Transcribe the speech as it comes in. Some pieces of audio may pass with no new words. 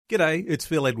G'day, it's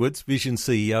Phil Edwards, Vision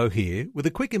CEO here, with a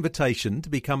quick invitation to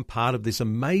become part of this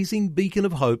amazing beacon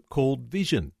of hope called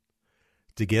Vision.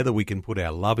 Together we can put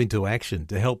our love into action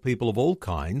to help people of all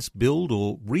kinds build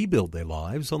or rebuild their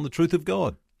lives on the truth of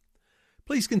God.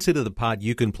 Please consider the part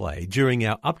you can play during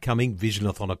our upcoming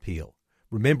Visionathon appeal,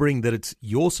 remembering that it's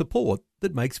your support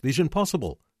that makes Vision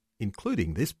possible,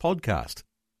 including this podcast.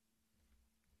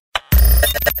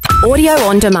 Audio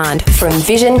on demand from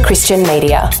Vision Christian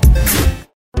Media.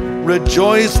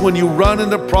 Rejoice when you run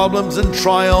into problems and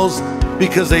trials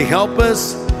because they help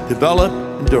us develop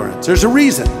endurance. There's a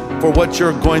reason for what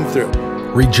you're going through.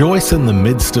 Rejoice in the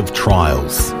midst of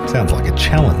trials. Sounds like a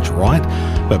challenge, right?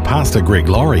 But Pastor Greg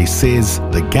Laurie says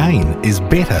the gain is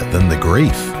better than the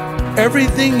grief.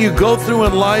 Everything you go through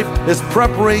in life is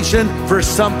preparation for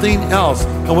something else.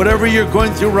 And whatever you're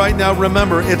going through right now,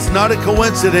 remember, it's not a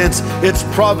coincidence, it's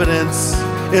providence.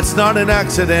 It's not an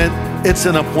accident, it's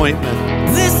an appointment.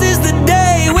 This is the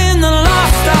day when the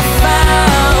lost are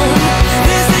found.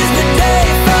 This is the day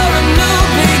for a new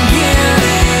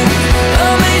beginning.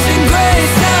 Amazing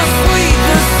grace, how sweet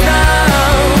the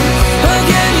sound.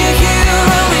 Again you hear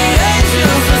all the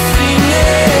angels are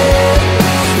singing.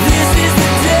 This is the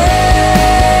day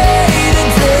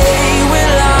when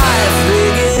life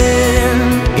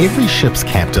begins. Every ship's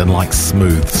captain likes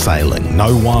smooth sailing,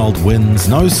 no wild winds,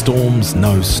 no storms,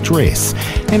 no stress.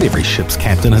 And every ship's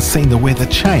captain has seen the weather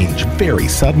change very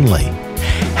suddenly.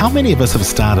 How many of us have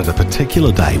started a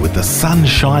particular day with the sun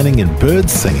shining and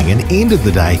birds singing and ended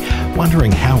the day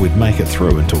wondering how we'd make it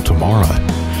through until tomorrow?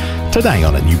 Today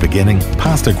on A New Beginning,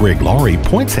 Pastor Greg Laurie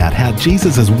points out how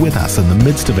Jesus is with us in the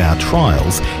midst of our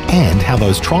trials and how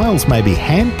those trials may be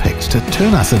handpicked to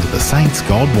turn us into the saints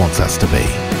God wants us to be.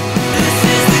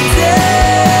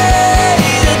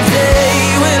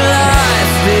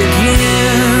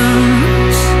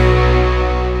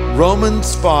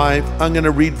 Romans 5, I'm going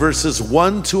to read verses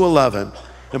 1 to 11.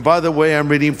 And by the way, I'm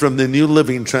reading from the New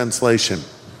Living Translation.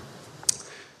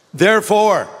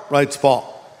 Therefore, writes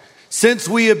Paul, since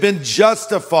we have been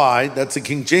justified, that's the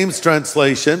King James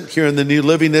translation. Here in the New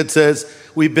Living it says,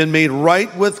 we've been made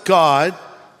right with God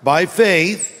by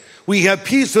faith. We have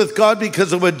peace with God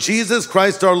because of what Jesus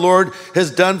Christ our Lord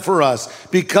has done for us.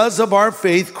 Because of our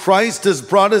faith, Christ has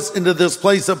brought us into this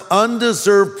place of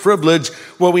undeserved privilege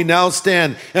where we now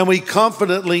stand, and we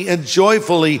confidently and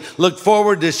joyfully look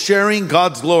forward to sharing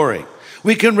God's glory.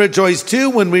 We can rejoice too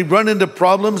when we run into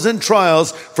problems and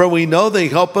trials, for we know they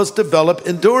help us develop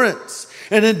endurance.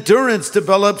 And endurance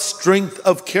develops strength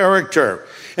of character.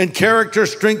 And character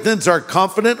strengthens our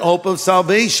confident hope of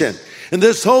salvation. And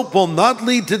this hope will not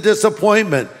lead to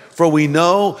disappointment, for we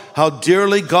know how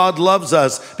dearly God loves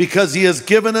us because he has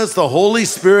given us the Holy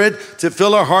Spirit to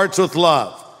fill our hearts with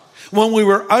love. When we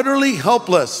were utterly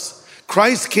helpless,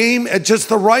 Christ came at just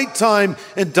the right time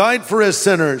and died for us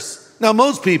sinners. Now,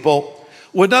 most people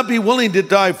would not be willing to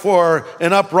die for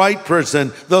an upright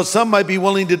person, though some might be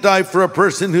willing to die for a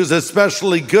person who's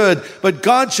especially good. But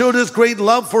God showed his great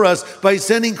love for us by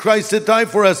sending Christ to die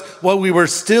for us while we were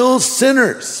still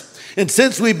sinners. And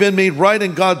since we've been made right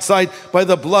in God's sight by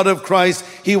the blood of Christ,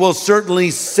 he will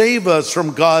certainly save us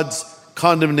from God's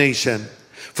condemnation.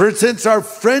 For since our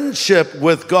friendship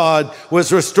with God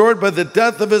was restored by the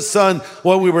death of his Son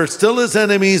while we were still his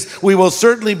enemies, we will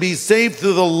certainly be saved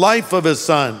through the life of his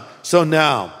Son. So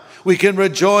now we can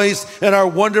rejoice in our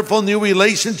wonderful new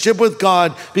relationship with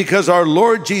God because our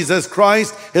Lord Jesus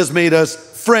Christ has made us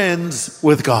friends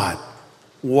with God.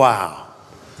 Wow.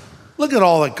 Look at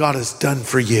all that God has done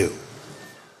for you.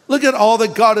 Look at all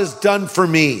that God has done for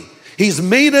me. He's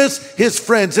made us his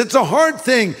friends. It's a hard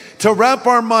thing to wrap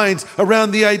our minds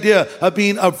around the idea of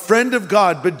being a friend of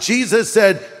God. But Jesus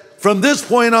said, from this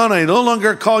point on, I no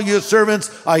longer call you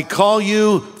servants, I call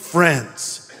you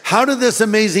friends. How did this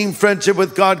amazing friendship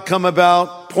with God come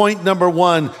about? Point number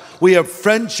one, we have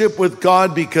friendship with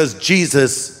God because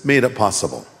Jesus made it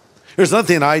possible. There's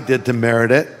nothing I did to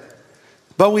merit it.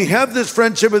 But we have this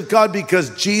friendship with God because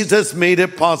Jesus made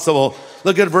it possible.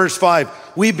 Look at verse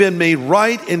 5. We've been made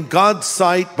right in God's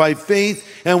sight by faith,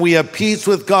 and we have peace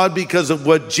with God because of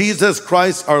what Jesus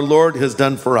Christ our Lord has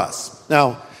done for us.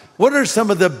 Now, what are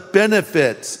some of the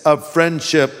benefits of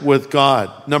friendship with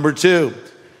God? Number two,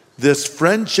 this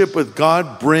friendship with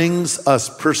God brings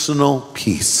us personal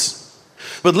peace.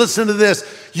 But listen to this.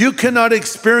 You cannot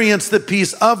experience the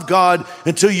peace of God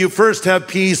until you first have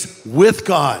peace with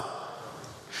God.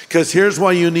 Because here's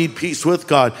why you need peace with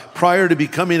God. Prior to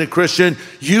becoming a Christian,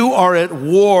 you are at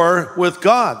war with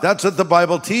God. That's what the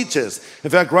Bible teaches. In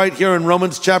fact, right here in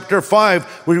Romans chapter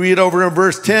 5, we read over in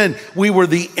verse 10, we were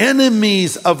the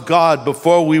enemies of God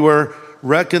before we were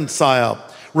reconciled.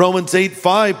 Romans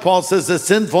 8:5, Paul says the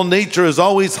sinful nature is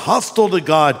always hostile to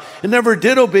God. It never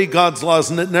did obey God's laws,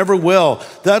 and it never will.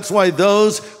 That's why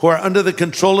those who are under the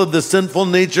control of the sinful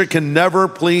nature can never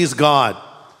please God.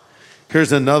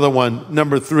 Here's another one.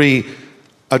 Number 3,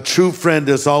 a true friend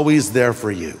is always there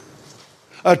for you.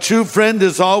 A true friend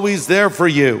is always there for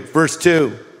you. Verse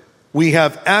 2, we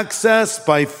have access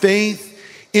by faith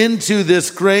into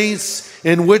this grace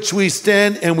in which we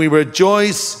stand, and we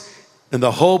rejoice in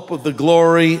the hope of the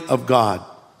glory of God.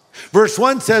 Verse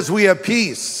 1 says we have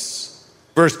peace.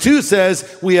 Verse 2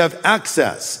 says we have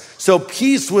access. So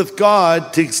peace with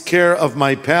God takes care of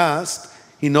my past.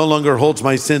 He no longer holds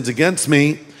my sins against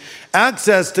me.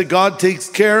 Access to God takes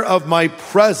care of my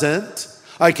present.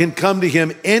 I can come to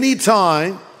him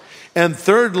anytime. And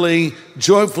thirdly,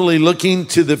 joyfully looking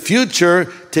to the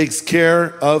future takes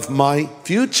care of my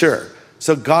future.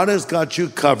 So God has got you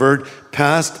covered,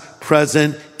 past,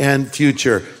 present, and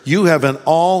future. You have an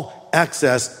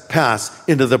all-access pass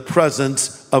into the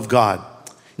presence of God.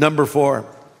 Number 4,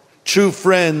 true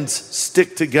friends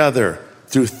stick together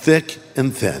through thick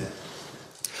and thin.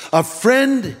 A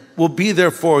friend will be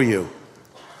there for you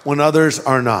when others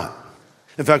are not.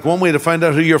 In fact, one way to find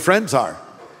out who your friends are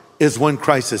is when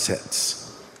crisis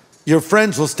hits. Your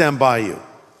friends will stand by you.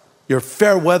 Your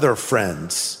fair weather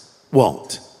friends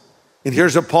won't. And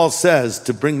here's what Paul says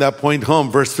to bring that point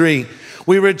home. Verse 3,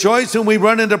 we rejoice when we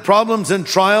run into problems and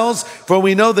trials, for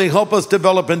we know they help us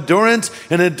develop endurance,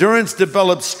 and endurance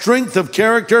develops strength of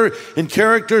character, and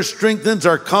character strengthens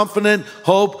our confident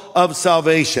hope of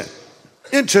salvation.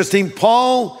 Interesting,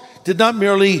 Paul did not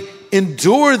merely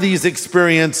endure these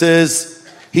experiences,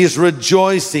 he's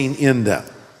rejoicing in them.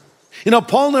 You know,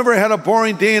 Paul never had a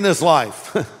boring day in his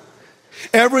life.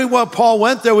 Everywhere Paul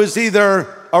went, there was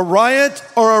either a riot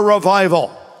or a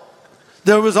revival.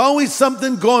 There was always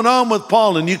something going on with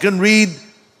Paul, and you can read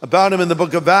about him in the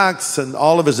book of Acts and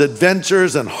all of his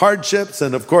adventures and hardships,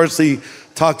 and of course he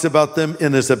talks about them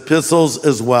in his epistles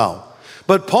as well.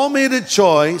 But Paul made a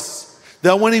choice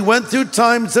that when he went through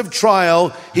times of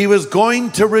trial, he was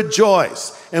going to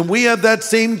rejoice. And we have that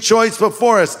same choice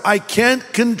before us. I can't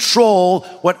control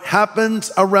what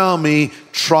happens around me,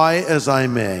 try as I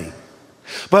may.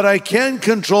 But I can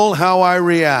control how I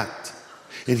react.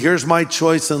 And here's my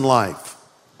choice in life.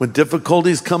 When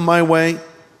difficulties come my way,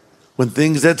 when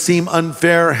things that seem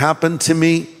unfair happen to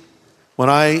me, when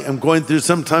I am going through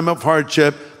some time of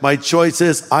hardship, my choice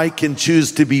is I can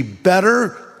choose to be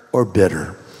better or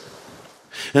bitter.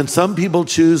 And some people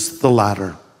choose the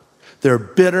latter. They're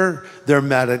bitter, they're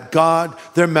mad at God,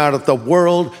 they're mad at the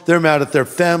world, they're mad at their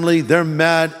family, they're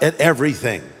mad at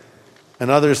everything. And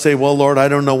others say, well, Lord, I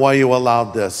don't know why you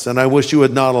allowed this, and I wish you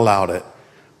had not allowed it.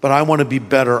 But I want to be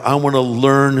better. I want to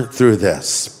learn through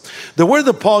this. The word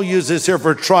that Paul uses here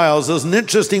for trials is an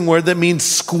interesting word that means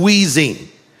squeezing.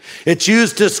 It's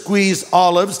used to squeeze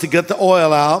olives to get the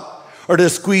oil out, or to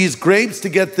squeeze grapes to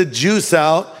get the juice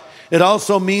out. It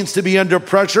also means to be under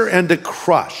pressure and to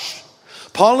crush.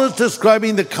 Paul is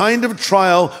describing the kind of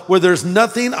trial where there's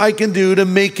nothing I can do to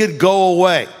make it go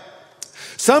away.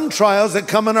 Some trials that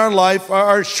come in our life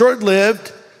are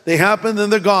short-lived. They happen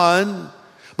and they're gone.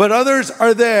 But others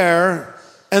are there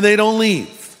and they don't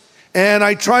leave. And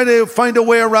I try to find a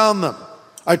way around them.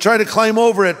 I try to climb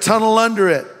over it, tunnel under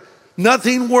it.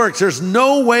 Nothing works. There's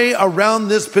no way around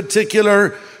this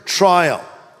particular trial.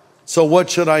 So what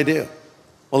should I do?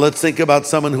 Well, let's think about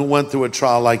someone who went through a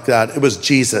trial like that. It was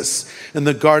Jesus in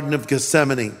the Garden of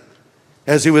Gethsemane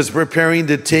as he was preparing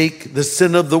to take the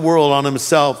sin of the world on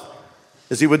himself,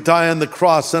 as he would die on the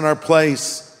cross in our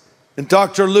place. And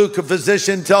Dr. Luke, a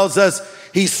physician, tells us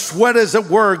he sweat, as it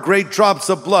were, great drops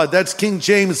of blood. That's King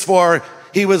James for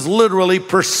he was literally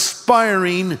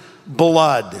perspiring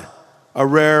blood, a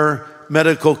rare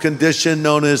medical condition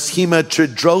known as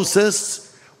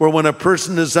hematidrosis, where when a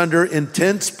person is under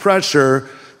intense pressure,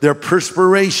 their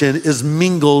perspiration is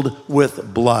mingled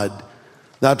with blood.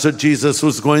 That's what Jesus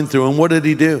was going through. And what did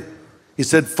he do? He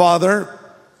said, Father,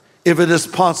 if it is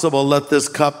possible, let this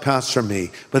cup pass from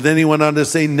me. But then he went on to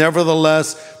say,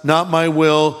 nevertheless, not my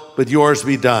will, but yours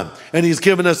be done. And he's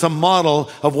given us a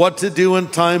model of what to do in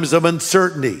times of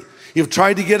uncertainty. You've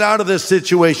tried to get out of this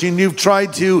situation. You've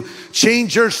tried to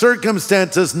change your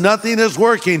circumstances. Nothing is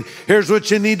working. Here's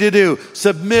what you need to do.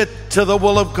 Submit to the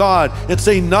will of God and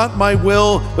say, not my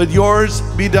will, but yours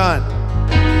be done.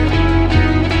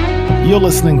 You're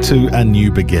listening to A New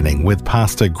Beginning with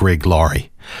Pastor Greg Laurie.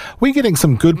 We're getting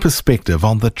some good perspective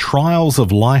on the trials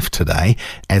of life today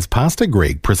as Pastor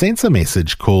Greg presents a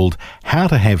message called How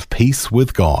to Have Peace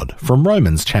with God from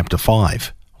Romans chapter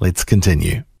 5. Let's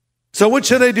continue. So what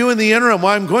should I do in the interim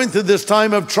while I'm going through this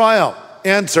time of trial?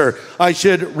 Answer, I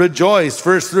should rejoice.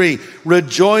 Verse 3,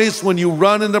 rejoice when you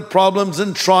run into problems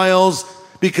and trials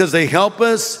because they help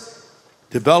us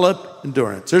develop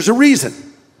endurance. There's a reason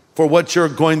for what you're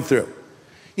going through.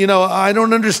 You know, I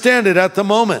don't understand it at the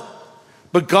moment,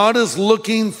 but God is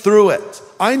looking through it.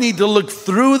 I need to look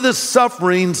through the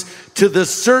sufferings to the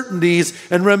certainties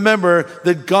and remember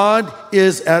that God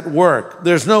is at work.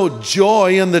 There's no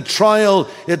joy in the trial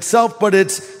itself, but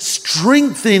it's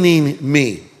strengthening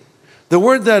me. The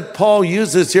word that Paul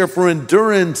uses here for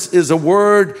endurance is a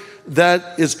word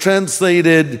that is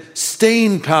translated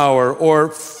staying power or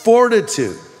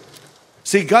fortitude.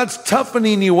 See, God's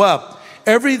toughening you up.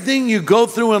 Everything you go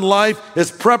through in life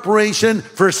is preparation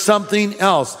for something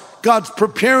else. God's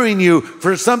preparing you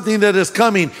for something that is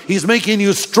coming. He's making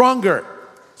you stronger.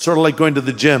 Sort of like going to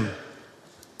the gym.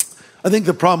 I think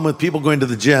the problem with people going to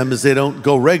the gym is they don't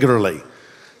go regularly.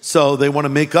 So they want to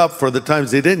make up for the times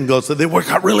they didn't go, so they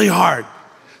work out really hard.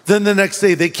 Then the next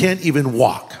day they can't even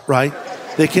walk, right?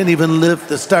 They can't even lift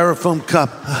the styrofoam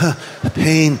cup.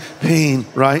 Pain,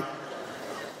 right?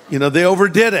 You know, they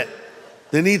overdid it.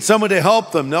 They need someone to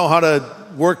help them know how to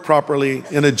work properly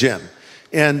in a gym.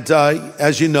 And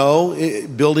as you know,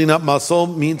 building up muscle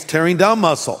means tearing down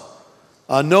muscle.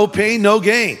 No pain, no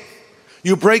gain.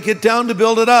 You break it down to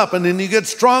build it up, and then you get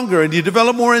stronger, and you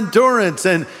develop more endurance,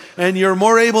 and you're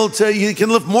more able to, you can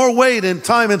lift more weight in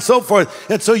time and so forth.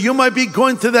 And so you might be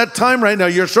going through that time right now.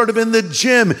 You're sort of in the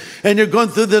gym, and you're going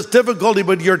through this difficulty,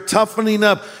 but you're toughening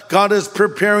up. God is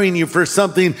preparing you for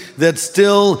something that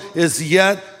still is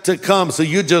yet to come. So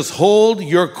you just hold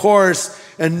your course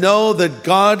and know that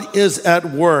God is at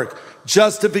work.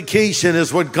 Justification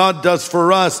is what God does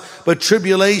for us, but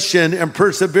tribulation and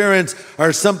perseverance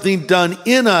are something done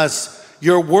in us.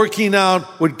 You're working out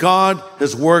what God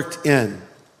has worked in.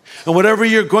 And whatever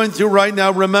you're going through right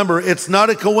now, remember, it's not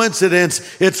a coincidence,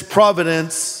 it's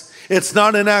providence. It's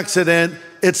not an accident,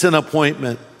 it's an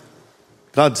appointment.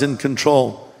 God's in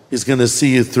control. He's going to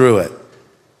see you through it.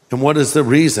 And what is the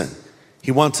reason?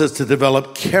 He wants us to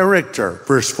develop character,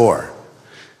 verse 4.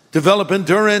 Develop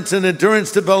endurance, and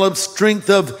endurance develops strength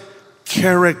of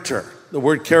character. The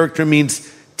word character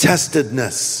means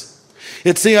testedness.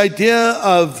 It's the idea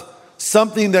of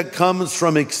something that comes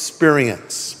from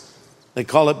experience. They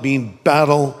call it being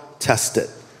battle tested.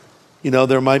 You know,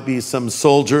 there might be some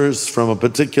soldiers from a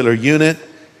particular unit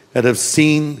that have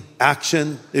seen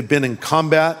action. They've been in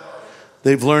combat.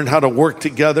 They've learned how to work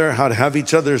together, how to have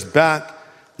each other's back.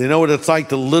 They know what it's like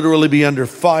to literally be under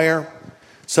fire.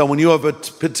 So when you have a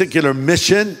particular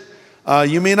mission,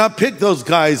 you may not pick those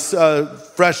guys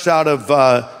fresh out of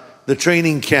the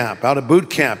training camp, out of boot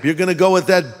camp. You're going to go with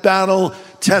that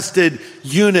battle-tested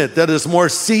unit that is more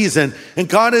seasoned. And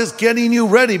God is getting you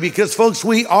ready because, folks,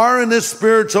 we are in this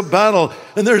spiritual battle,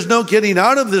 and there's no getting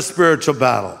out of this spiritual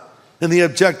battle. And the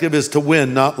objective is to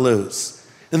win, not lose.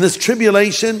 And this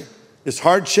tribulation, this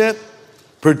hardship,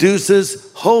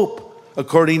 produces hope,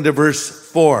 according to verse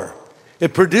 4.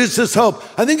 It produces hope.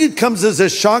 I think it comes as a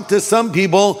shock to some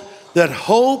people that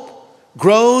hope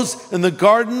grows in the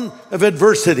garden of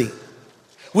adversity.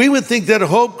 We would think that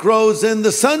hope grows in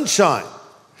the sunshine.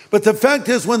 But the fact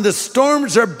is, when the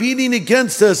storms are beating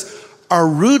against us, our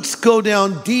roots go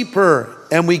down deeper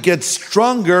and we get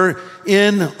stronger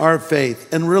in our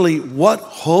faith. And really, what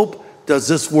hope does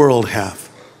this world have?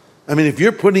 I mean, if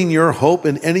you're putting your hope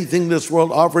in anything this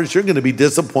world offers, you're going to be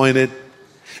disappointed.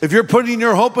 If you're putting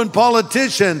your hope in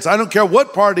politicians, I don't care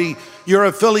what party you're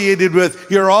affiliated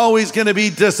with, you're always going to be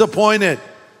disappointed.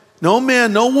 No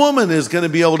man, no woman is going to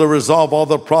be able to resolve all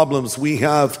the problems we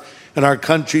have in our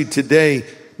country today.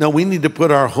 No, we need to put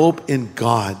our hope in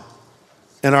God.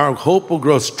 And our hope will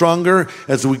grow stronger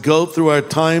as we go through our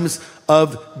times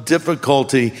of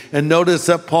difficulty. And notice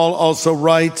that Paul also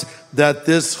writes that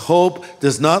this hope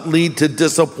does not lead to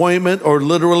disappointment, or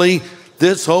literally,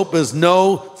 this hope is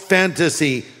no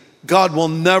fantasy. God will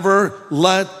never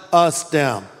let us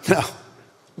down. Now,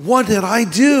 what did I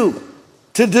do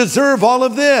to deserve all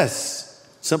of this?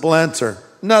 Simple answer,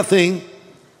 nothing.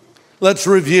 Let's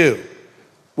review.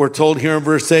 We're told here in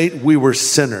verse 8, we were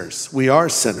sinners. We are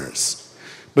sinners.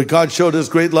 But God showed his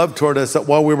great love toward us that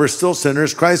while we were still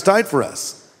sinners, Christ died for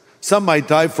us. Some might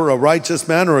die for a righteous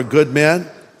man or a good man.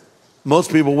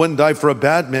 Most people wouldn't die for a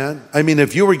bad man. I mean,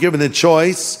 if you were given a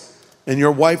choice and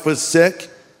your wife was sick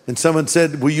and someone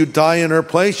said, will you die in her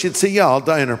place? You'd say, yeah, I'll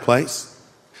die in her place.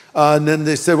 And then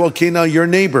they said, well, okay, now your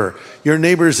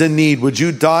neighbor's in need. Would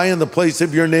you die in the place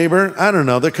of your neighbor? I don't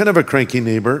know. They're kind of a cranky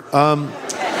neighbor.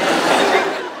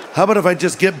 How about if I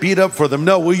just get beat up for them?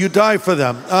 No, will you die for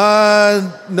them?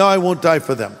 No, I won't die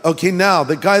for them. Okay, now,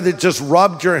 the guy that just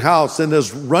robbed your house and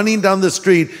is running down the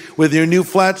street with your new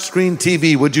flat screen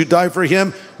TV, would you die for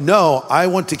him? No, I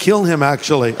want to kill him,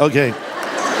 actually. Okay.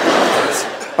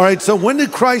 All right, so when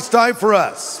did Christ die for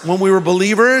us? When we were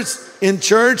believers in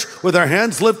church with our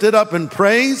hands lifted up in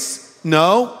praise?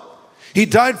 No. He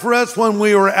died for us when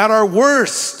we were at our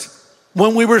worst,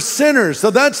 when we were sinners. So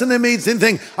that's an amazing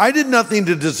thing. I did nothing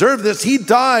to deserve this. He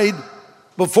died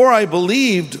before I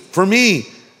believed for me.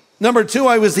 Number 2,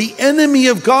 I was the enemy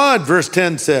of God, verse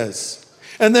 10 says.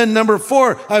 And then number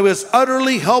 4, I was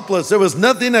utterly helpless. There was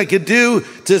nothing I could do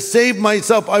to save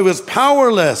myself. I was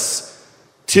powerless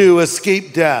to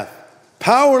escape death,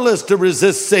 powerless to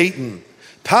resist Satan,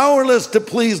 powerless to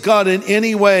please God in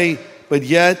any way, but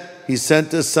yet he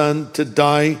sent his son to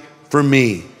die for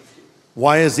me.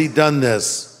 Why has he done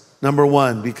this? Number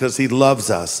 1, because he loves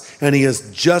us and he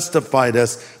has justified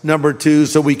us. Number 2,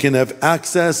 so we can have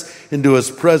access into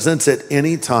his presence at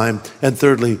any time. And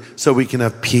thirdly, so we can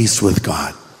have peace with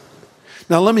God.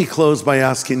 Now let me close by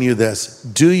asking you this.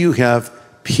 Do you have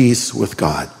peace with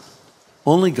God?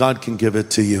 Only God can give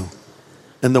it to you.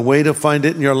 And the way to find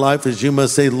it in your life is you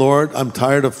must say, Lord, I'm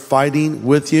tired of fighting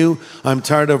with you. I'm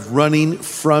tired of running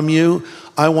from you.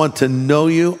 I want to know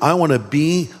you. I want to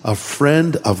be a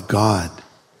friend of God.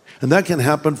 And that can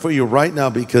happen for you right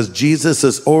now because Jesus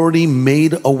has already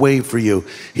made a way for you.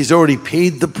 He's already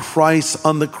paid the price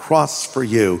on the cross for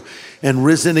you and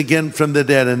risen again from the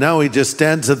dead. And now he just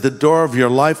stands at the door of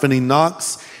your life and he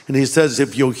knocks and he says,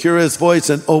 if you'll hear his voice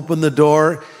and open the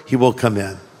door, he will come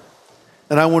in.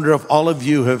 And I wonder if all of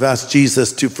you have asked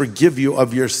Jesus to forgive you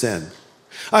of your sin.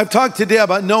 I've talked today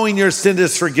about knowing your sin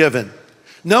is forgiven.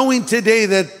 Knowing today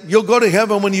that you'll go to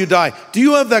heaven when you die. Do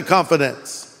you have that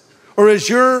confidence? Or is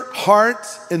your heart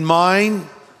and mind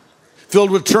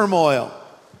filled with turmoil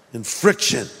and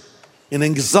friction and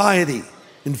anxiety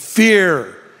and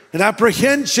fear and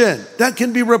apprehension? That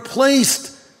can be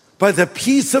replaced by the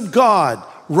peace of God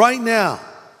right now.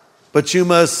 But you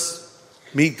must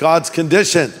meet God's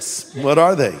conditions. What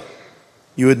are they?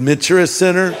 You admit you're a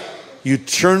sinner. You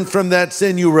turn from that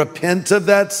sin. You repent of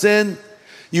that sin.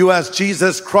 You ask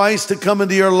Jesus Christ to come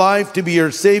into your life to be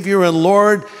your Savior and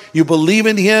Lord. You believe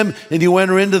in him and you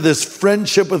enter into this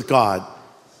friendship with God.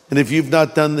 And if you've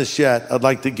not done this yet, I'd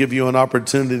like to give you an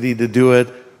opportunity to do it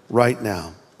right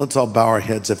now. Let's all bow our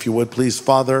heads if you would, please.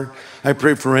 Father, I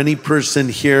pray for any person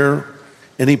here,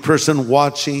 any person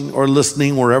watching or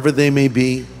listening, wherever they may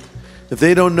be. If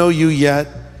they don't know you yet,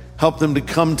 help them to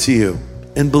come to you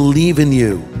and believe in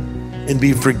you and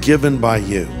be forgiven by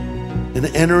you and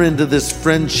enter into this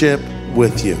friendship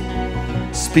with you.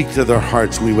 Speak to their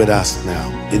hearts, we would ask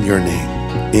now, in your name.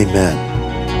 Amen.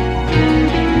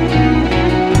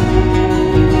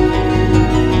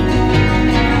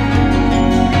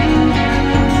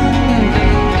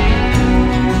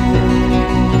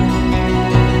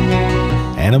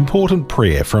 An important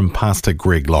prayer from Pastor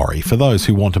Greg Laurie for those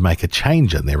who want to make a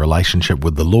change in their relationship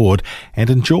with the Lord and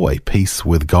enjoy peace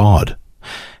with God.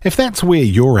 If that's where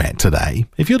you're at today,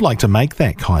 if you'd like to make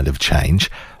that kind of change,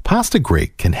 Pastor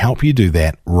Greg can help you do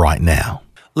that right now.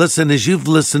 Listen, as you've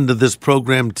listened to this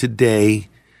program today,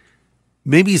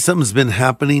 maybe something's been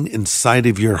happening inside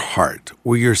of your heart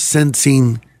where you're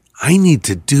sensing, I need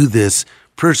to do this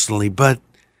personally, but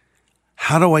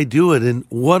how do I do it? And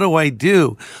what do I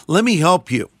do? Let me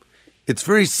help you. It's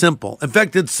very simple. In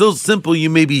fact, it's so simple you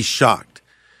may be shocked.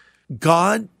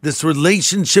 God, this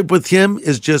relationship with him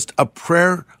is just a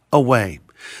prayer away.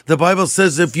 The Bible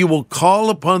says if you will call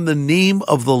upon the name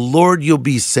of the Lord, you'll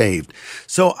be saved.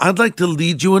 So I'd like to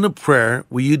lead you in a prayer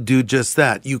where you do just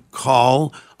that. You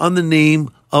call on the name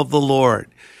of the Lord.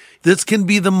 This can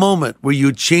be the moment where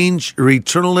you change your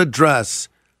eternal address,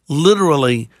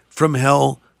 literally from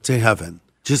hell to heaven.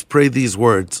 Just pray these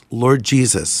words. Lord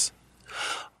Jesus,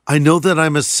 I know that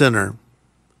I'm a sinner,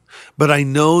 but I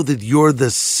know that you're the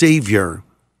Savior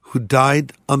who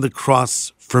died on the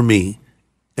cross for me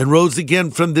and rose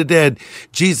again from the dead.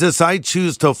 Jesus, I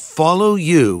choose to follow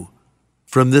you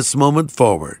from this moment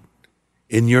forward.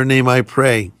 In your name I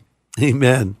pray.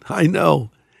 Amen. I know.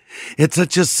 It's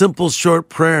such a simple, short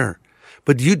prayer.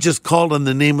 But you just called on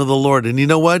the name of the Lord. And you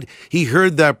know what? He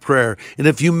heard that prayer. And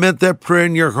if you meant that prayer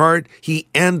in your heart, he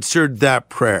answered that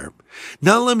prayer.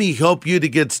 Now let me help you to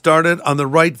get started on the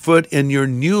right foot in your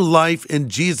new life in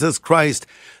Jesus Christ.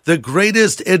 The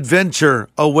greatest adventure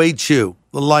awaits you,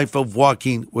 the life of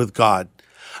walking with God.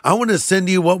 I want to send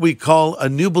you what we call a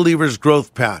New Believer's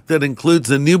Growth Path that includes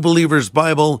the New Believer's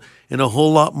Bible and a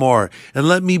whole lot more. And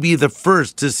let me be the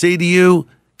first to say to you,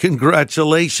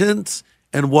 congratulations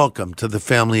and welcome to the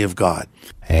family of God.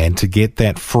 And to get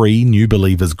that free New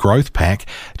Believers Growth Pack,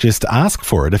 just ask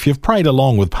for it if you've prayed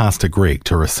along with Pastor Greg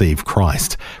to receive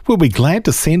Christ. We'll be glad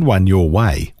to send one your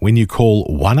way when you call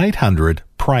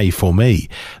 1-800-PRAY-FOR-ME.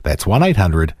 That's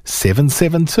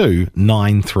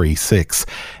 1-800-772-936.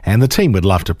 And the team would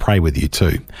love to pray with you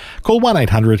too. Call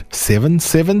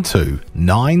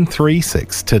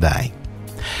 1-800-772-936 today.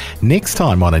 Next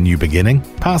time on A New Beginning,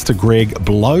 Pastor Greg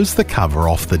blows the cover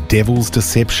off the devil's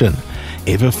deception.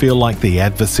 Ever feel like the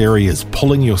adversary is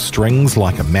pulling your strings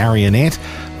like a marionette?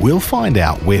 We'll find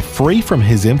out we're free from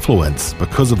his influence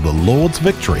because of the Lord's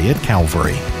victory at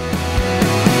Calvary.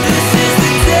 This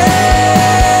is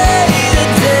the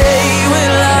day when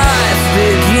life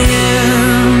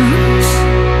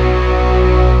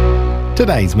begins.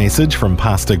 Today's message from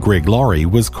Pastor Greg Laurie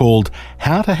was called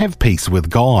How to Have Peace with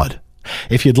God.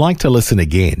 If you'd like to listen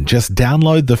again, just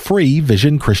download the free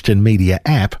Vision Christian Media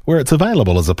app where it's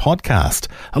available as a podcast,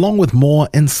 along with more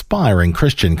inspiring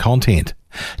Christian content.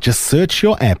 Just search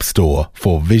your app store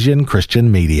for Vision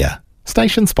Christian Media.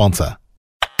 Station sponsor.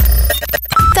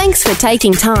 Thanks for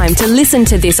taking time to listen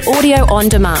to this audio on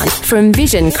demand from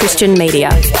Vision Christian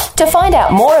Media. To find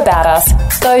out more about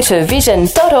us, go to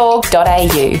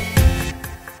vision.org.au.